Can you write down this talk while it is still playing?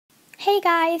Hey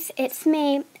guys, it's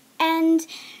me, and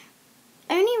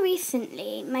only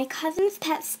recently my cousin's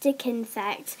pet stick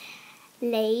insect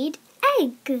laid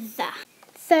eggs.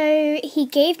 So he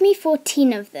gave me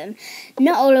 14 of them.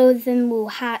 Not all of them will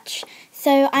hatch,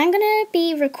 so I'm going to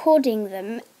be recording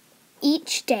them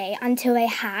each day until they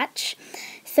hatch,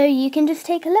 so you can just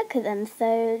take a look at them.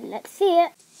 So let's see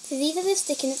it. So these are the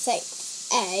stick insect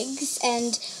eggs,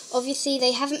 and obviously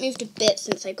they haven't moved a bit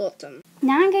since I got them.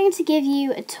 Now I'm going to give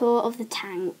you a tour of the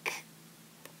tank.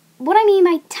 What I mean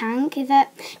by tank is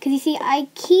that, because you see I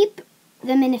keep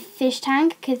them in a fish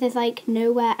tank because there's like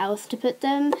nowhere else to put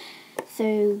them.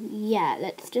 So yeah,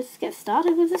 let's just get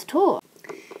started with this tour.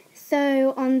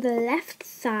 So on the left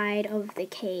side of the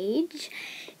cage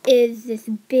is this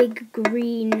big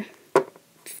green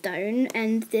stone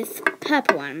and this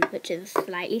purple one, which is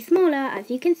slightly smaller,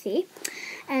 as you can see.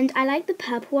 And I like the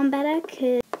purple one better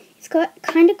because it's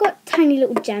kind of got tiny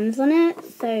little gems on it,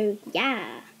 so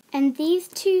yeah. And these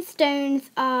two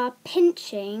stones are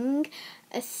pinching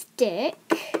a stick,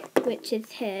 which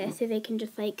is here, so they can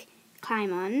just like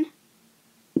climb on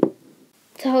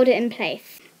to hold it in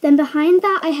place. Then behind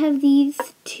that I have these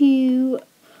two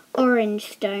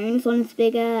orange stones, one's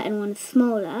bigger and one's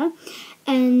smaller.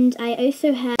 And I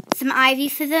also have some ivy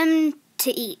for them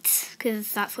to eat,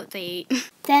 because that's what they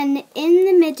eat. Then in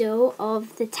the middle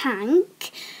of the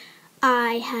tank,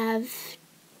 I have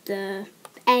the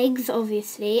eggs,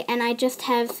 obviously, and I just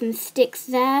have some sticks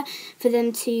there for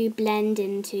them to blend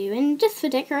into, and just for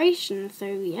decoration, so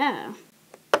yeah.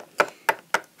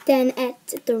 Then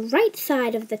at the right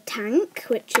side of the tank,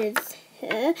 which is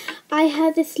here, I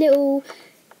have this little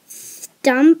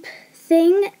stump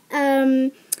thing.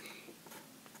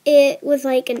 It was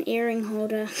like an earring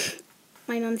holder.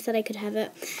 My mum said I could have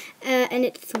it. And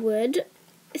it's wood.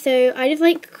 So I just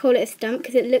like to call it a stump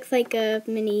because it looks like a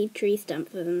mini tree stump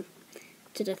for them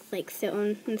to just like sit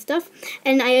on and stuff.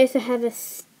 And I also have a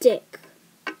stick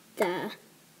there.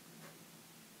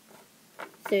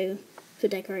 So, for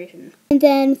decoration. And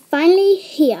then finally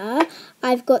here,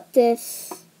 I've got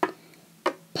this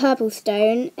purple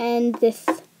stone and this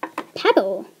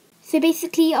pebble. So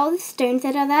basically all the stones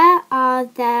that are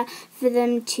there for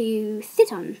them to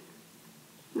sit on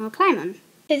or climb on.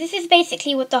 So this is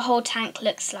basically what the whole tank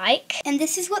looks like. And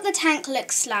this is what the tank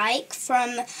looks like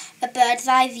from a bird's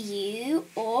eye view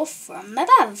or from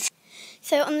above.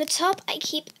 So on the top I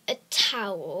keep a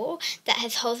towel that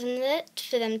has holes in it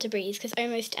for them to breathe, because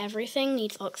almost everything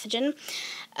needs oxygen.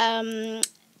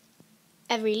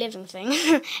 Every living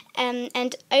thing.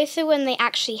 And also when they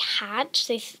actually hatch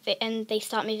and they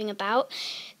start moving about,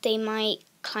 they might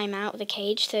climb out of the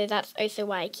cage, so that's also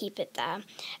why I keep it there.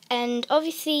 And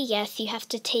obviously, yes, you have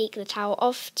to take the towel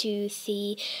off to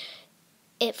see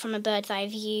it from a bird's eye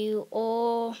view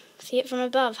or see it from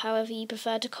above, however you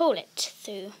prefer to call it.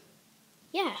 So,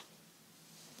 yeah.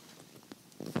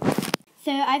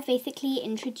 So I've basically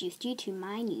introduced you to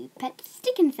my new pet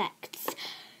stick insects.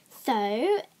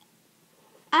 So,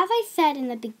 as I said in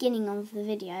the beginning of the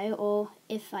video, or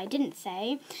if I didn't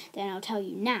say, then I'll tell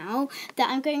you now, that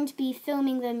I'm going to be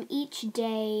filming them each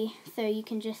day so you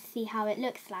can just see how it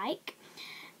looks like.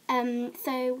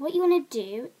 So what you want to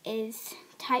do is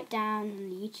type down in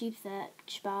the YouTube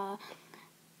search bar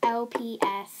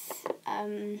LPS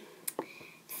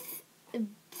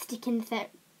Stick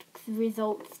Insect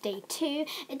Results Day 2.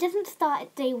 It doesn't start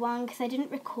at day 1 because I didn't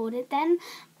record it then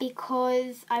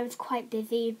because I was quite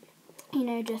busy, you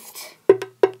know, just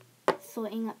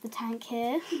sorting up the tank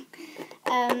here.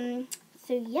 So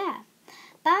yeah,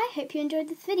 bye, hope you enjoyed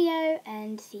this video,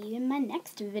 and see you in my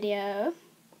next video.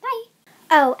 Bye!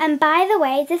 Oh, and by the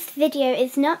way, this video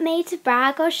is not made to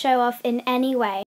brag or show off in any way.